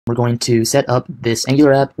We're going to set up this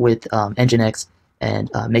Angular app with Nginx and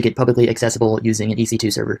make it publicly accessible using an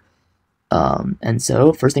EC2 server. And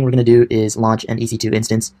so first thing we're going to do is launch an EC2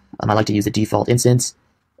 instance. I like to use the default instance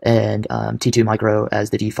and T2 micro as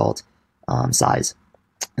the default size.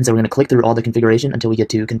 And so we're going to click through all the configuration until we get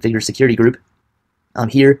to configure security group.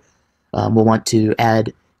 Here we'll want to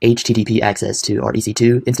add HTTP access to our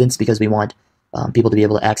EC2 instance because we want people to be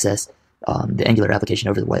able to access the Angular application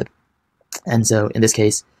over the web. And so in this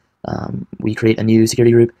case, we create a new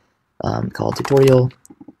security group called tutorial,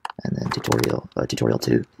 and then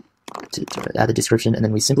tutorial2 to add the description, and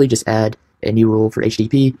then we simply just add a new rule for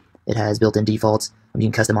HTTP. It has built-in defaults. You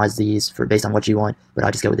can customize these based on what you want, but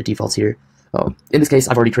I just go with the defaults here. In this case,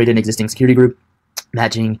 I've already created an existing security group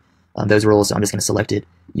matching those rules, so I'm just going to select it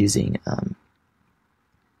using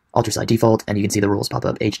ultraside default, and you can see the rules pop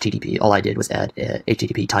up HTTP. All I did was add a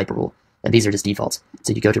HTTP type rule, and these are just defaults.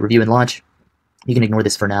 So you go to review and launch. You can ignore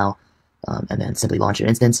this for now, and then simply launch your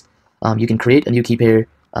instance. You can create a new key pair,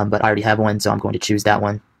 but I already have one, so I'm going to choose that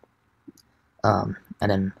one, and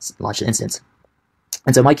then launch the instance.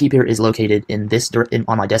 And so my key pair is located in this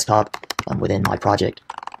on my desktop within my project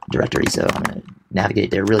directory. So I'm going to navigate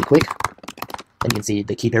there really quick, and you can see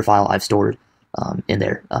the key pair file I've stored in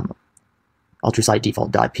there, ultrasite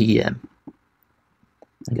default.pem.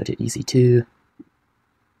 And go to EC2.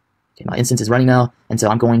 Okay, my instance is running now, and so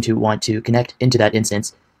I'm going to want to connect into that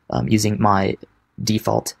instance using my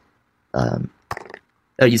default,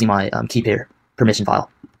 using my key pair permission file.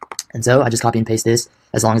 And so I just copy and paste this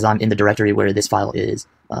as long as I'm in the directory where this file is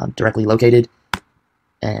directly located,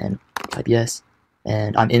 and type yes,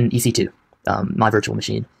 and I'm in EC2, my virtual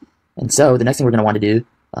machine. And so the next thing we're going to want to do,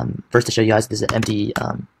 first to show you guys, this is an empty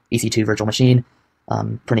EC2 virtual machine,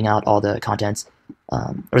 printing out all the contents,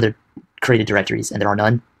 or the created directories, and there are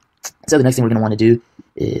none. So the next thing we're going to want to do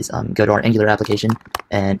is go to our Angular application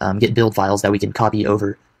and get build files that we can copy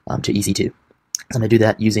over to EC2. So I'm going to do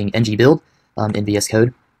that using ngbuild in VS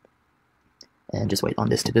Code, and just wait on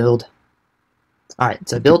this to build. Alright,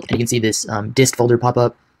 so built, and you can see this dist folder pop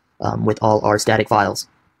up with all our static files.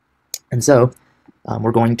 And so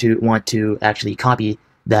we're going to want to actually copy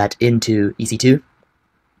that into EC2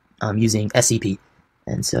 using SCP.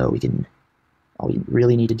 And so we can, all we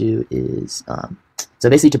really need to do is, so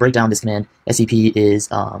basically to break down this command, SCP is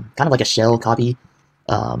kind of like a shell copy,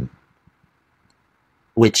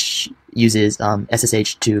 which uses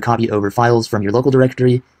SSH to copy over files from your local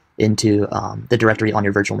directory into the directory on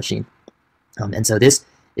your virtual machine. And so this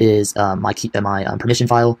is my permission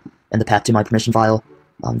file and the path to my permission file.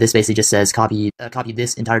 This basically just says copy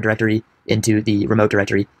this entire directory into the remote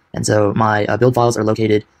directory. And so my build files are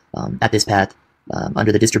located at this path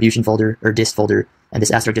under the distribution folder, or dist folder, and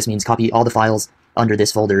this asterisk just means copy all the files under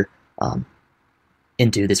this folder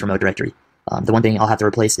into this remote directory. The one thing I'll have to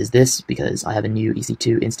replace is this, because I have a new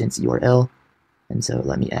EC2 instance URL, and so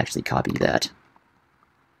let me actually copy that.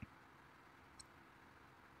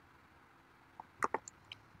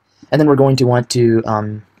 And then we're going to want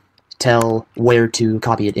to tell where to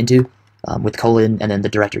copy it into with colon and then the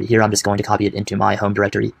directory. Here I'm just going to copy it into my home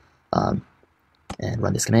directory and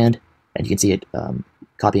run this command, and you can see it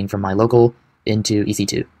copying from my local into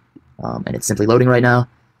EC2. And it's simply loading right now.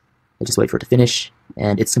 I just wait for it to finish,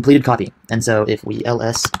 and it's completed copying. And so if we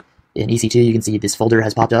ls in EC2, you can see this folder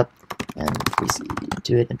has popped up, and if we see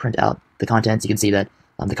into it and print out the contents, you can see that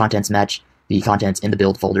the contents match the contents in the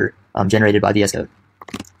build folder generated by VS Code.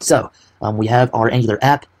 So we have our Angular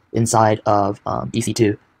app inside of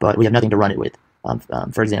EC2, but we have nothing to run it with.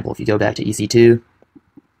 For example, if you go back to EC2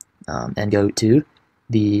 and go to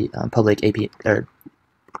the public IP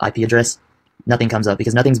address, nothing comes up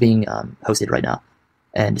because nothing's being hosted right now.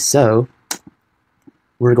 And so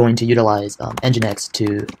we're going to utilize Nginx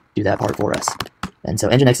to do that part for us. And so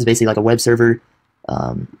Nginx is basically like a web server,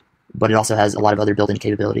 but it also has a lot of other built-in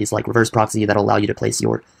capabilities like reverse proxy that'll allow you to place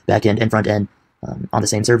your backend and front end on the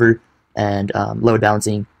same server, and load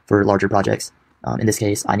balancing for larger projects. In this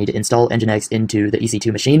case, I need to install Nginx into the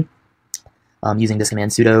EC2 machine using this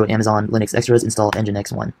command sudo Amazon Linux extras install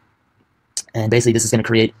Nginx1. And basically this is going to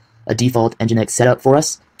create a default Nginx setup for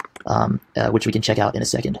us, which we can check out in a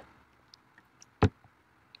second.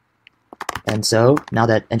 And so now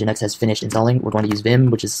that Nginx has finished installing, we're going to use Vim,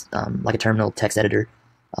 which is like a terminal text editor,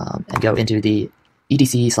 and go into the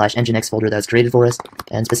etc/nginx folder that was created for us,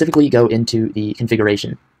 and specifically go into the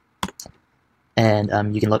configuration.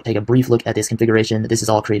 And you can take a brief look at this configuration. This is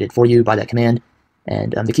all created for you by that command.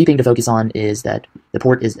 And the key thing to focus on is that the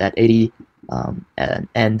port is at 80,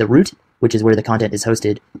 and the root, which is where the content is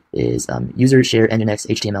hosted, is user share nginx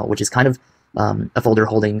HTML, which is kind of a folder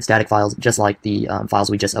holding static files, just like the files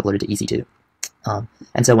we just uploaded to EC2.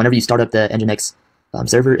 And so whenever you start up the Nginx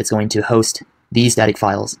server, it's going to host these static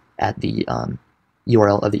files at the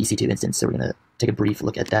URL of the EC2 instance. So we're going to take a brief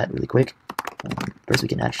look at that really quick. First, we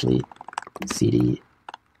can actually cd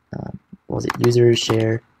what was it, user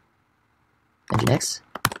share Nginx.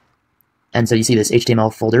 And so you see this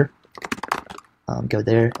HTML folder. Go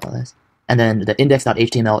there, ls. And then the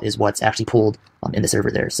index.html is what's actually pulled in the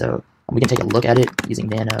server there. So we can take a look at it using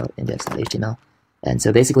nano index.html. And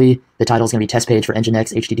so basically, the title is going to be test page for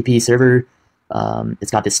Nginx HTTP server.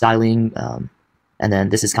 It's got this styling, and then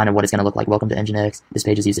this is kind of what it's going to look like. Welcome to Nginx. This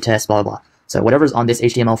page is used to test, blah, blah, blah. So whatever's on this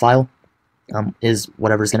HTML file is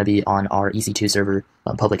whatever's going to be on our EC2 server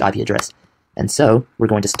public IP address. And so we're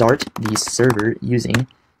going to start the server using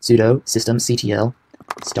sudo systemctl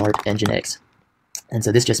start Nginx. And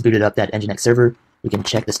so this just booted up that Nginx server. We can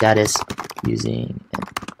check the status using,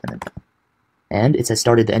 and it says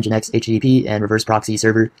started the Nginx HTTP and reverse proxy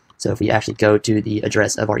server. So if we actually go to the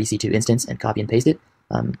address of our EC2 instance and copy and paste it,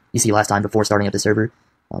 you see last time before starting up the server,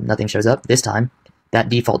 nothing shows up. This time, that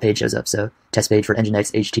default page shows up. So test page for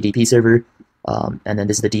Nginx HTTP server, and then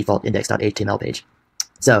this is the default index.html page.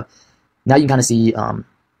 So now you can kind of see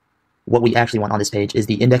what we actually want on this page is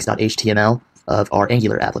the index.html of our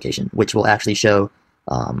Angular application, which will actually show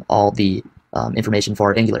all the information for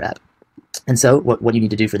our Angular app. And so what you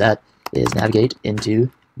need to do for that is navigate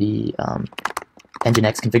into the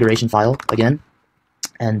Nginx configuration file again.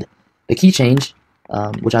 And the key change,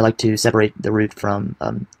 which I like to separate the root from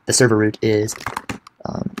the server root, is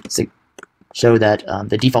show that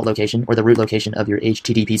the default location or the root location of your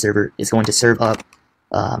HTTP server is going to serve up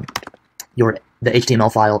the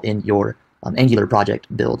HTML file in your Angular project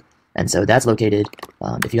build. And so that's located,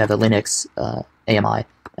 if you have a Linux AMI,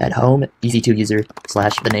 at home EC2 user /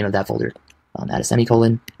 the name of that folder. Add a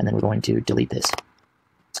semicolon, and then we're going to delete this.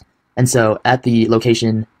 And so at the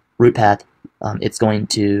location root path, it's going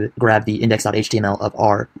to grab the index.html of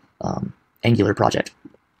our Angular project.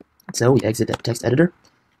 So we exit that text editor,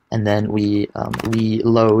 and then we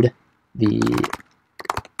reload the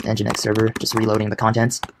Nginx server, just reloading the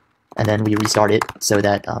contents, and then we restart it so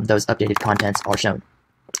that those updated contents are shown.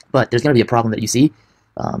 But there's going to be a problem that you see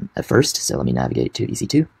at first, so let me navigate to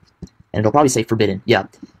EC2, and it'll probably say forbidden. Yeah,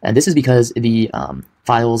 and this is because the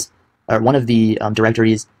files, or one of the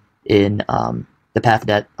directories in the path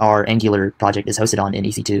that our Angular project is hosted on in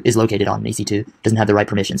EC2, is located on EC2, doesn't have the right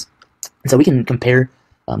permissions. So we can compare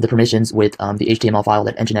the permissions with the HTML file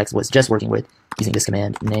that Nginx was just working with using this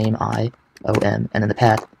command, name iom, and then the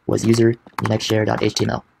path was user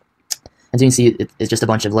nginxshare.html. And so you can see it's just a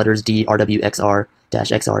bunch of letters, D, RW, XR,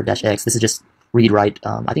 -XR, -X. This is just read, write,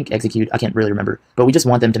 I think execute, I can't really remember. But we just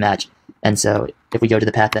want them to match. And so if we go to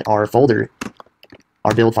the path that our folder,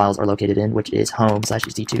 our build files are located in, which is home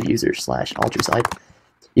 /EC2 user /all_true_site,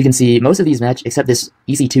 you can see most of these match, except this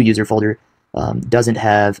EC2 user folder doesn't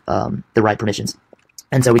have the right permissions.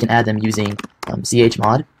 And so we can add them using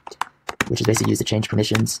chmod, which is basically used to change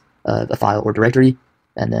permissions of a file or directory,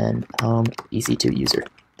 and then home EC2 user.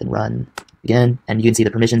 Then run again, and you can see the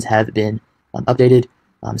permissions have been updated.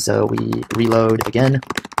 So we reload again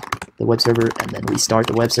the web server, and then restart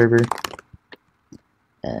the web server,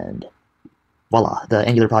 and voila, the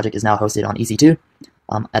Angular project is now hosted on EC2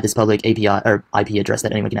 at this public API or IP address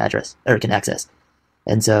that anyone can access.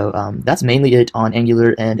 And so that's mainly it on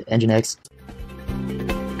Angular and Nginx.